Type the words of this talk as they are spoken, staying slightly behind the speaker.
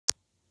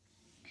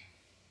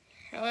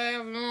Hello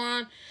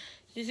everyone,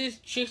 this is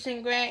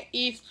Jason Grant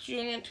East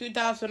Jr.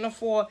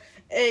 2004,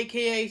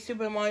 aka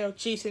Super Mario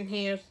Jason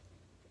here.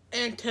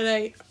 And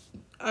today,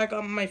 I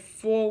got my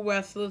 4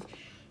 wrestlers,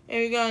 and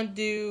we're gonna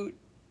do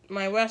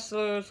my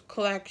wrestlers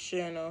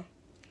collection.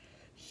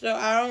 So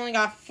I only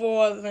got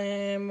 4 of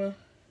them.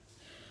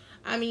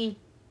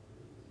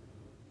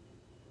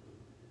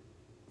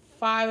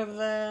 5 of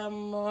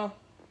them.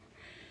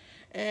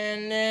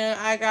 And then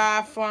I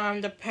got from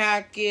the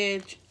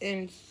package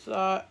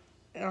inside.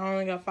 I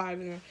only got 5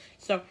 of them.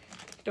 So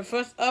the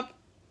first up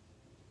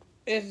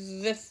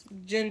is this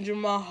Ginger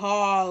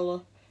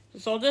Mahal.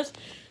 So this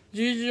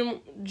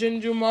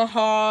Ginger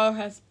Mahal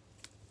has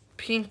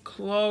pink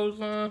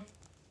clothes on.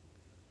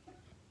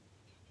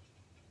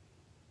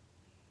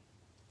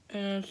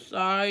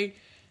 Inside.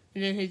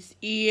 And then his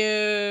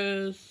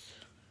ears.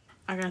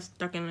 I got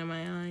stuck in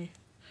my eye.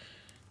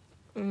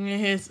 And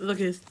then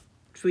look at his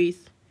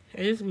face.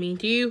 Is this mean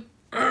to you?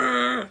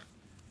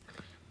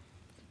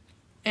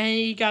 And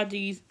he got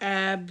these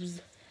abs.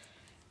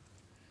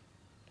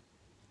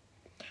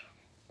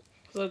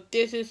 So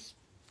this is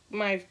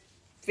my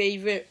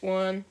favorite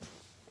one.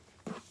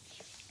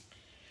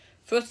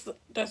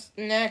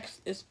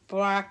 Next is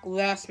Brock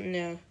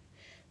Lesnar.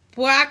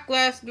 Brock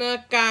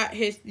Lesnar got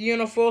his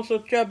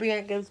Universal Champion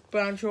against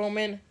Braun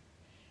Strowman.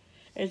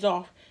 It's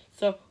off.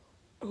 So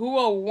who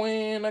will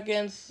win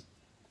against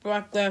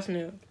Brock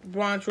Lesnar?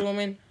 Braun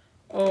Strowman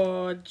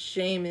or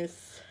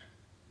Sheamus?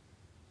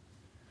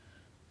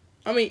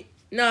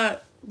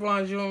 Not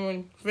Braun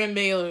Strowman, Finn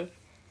Balor.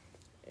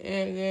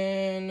 And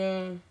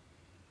then,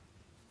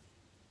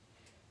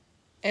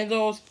 and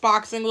those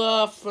boxing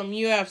gloves from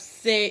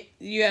UFC.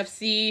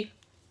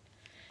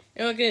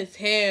 And look at his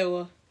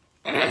hair.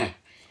 And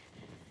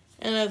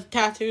there's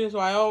tattoos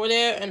right over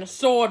there, and a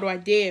sword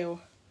right there.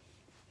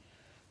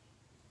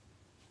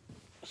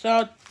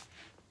 So,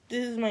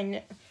 this is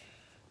my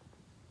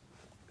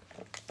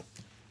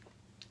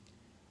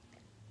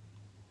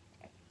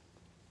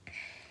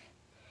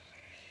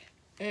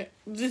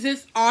this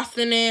is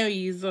Austin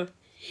Aries.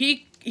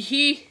 He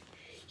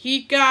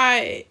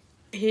got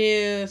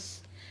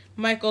his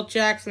Michael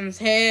Jackson's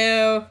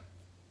hair,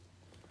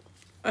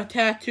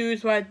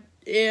 tattoos right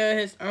there,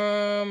 his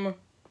arm,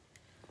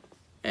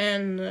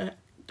 and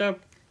the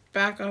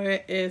back of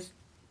it is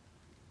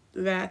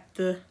that.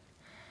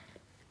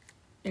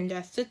 And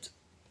that's it.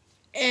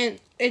 And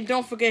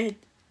don't forget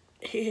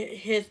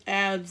his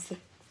abs.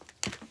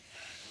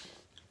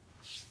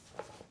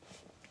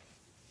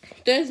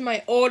 This is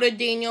my older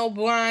Daniel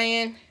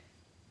Bryan.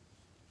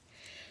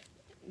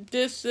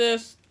 This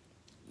is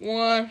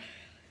one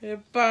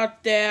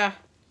about there.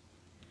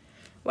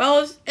 Well,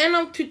 it's end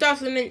of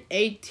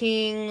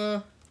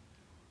 2018.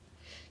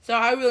 So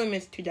I really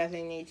miss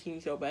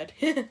 2018 so bad.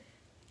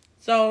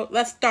 So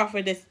let's start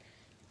with this.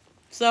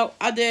 So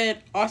I did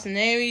Austin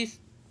Aries,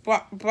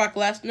 Brock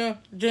Lesnar,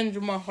 Ginger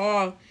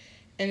Mahal,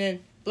 and then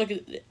look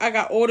at I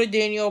got older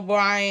Daniel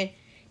Bryan.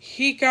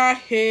 He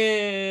got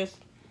this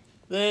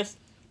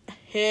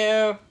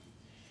hair,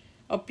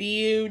 a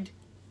beard,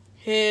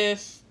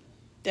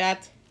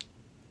 that,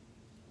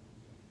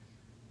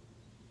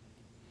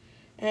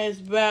 and his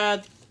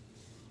bad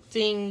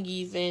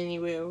thingies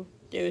anywhere.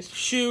 There's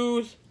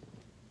shoes,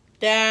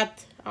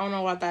 that, I don't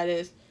know what that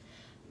is,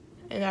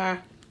 and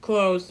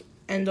clothes,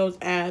 and those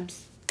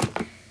abs.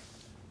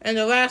 And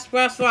the last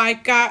wrestler I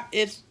got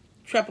is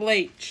Triple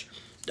H,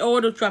 the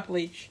older Triple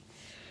H.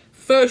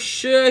 For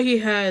sure, he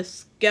has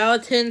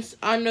skeletons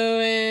under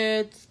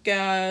it,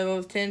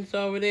 skeletons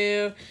over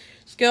there,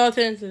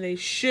 skeletons in his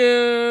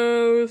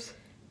shoes.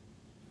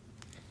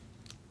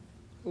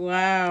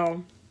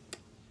 Wow.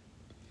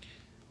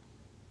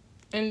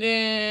 And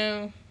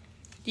then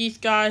these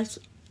guys,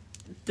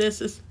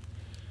 this is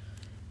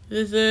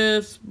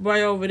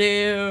right over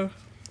there,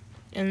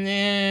 and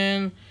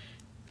then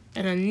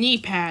the knee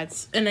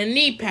pads,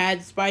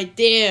 right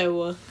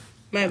there.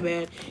 My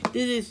bad.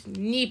 This is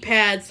knee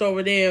pads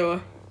over there.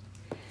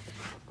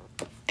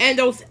 And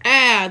those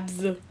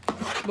abs.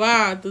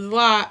 Wow, there's a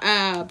lot of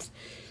abs.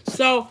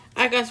 So,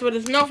 I guess what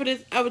is enough for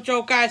this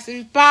episode, guys,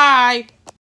 and bye.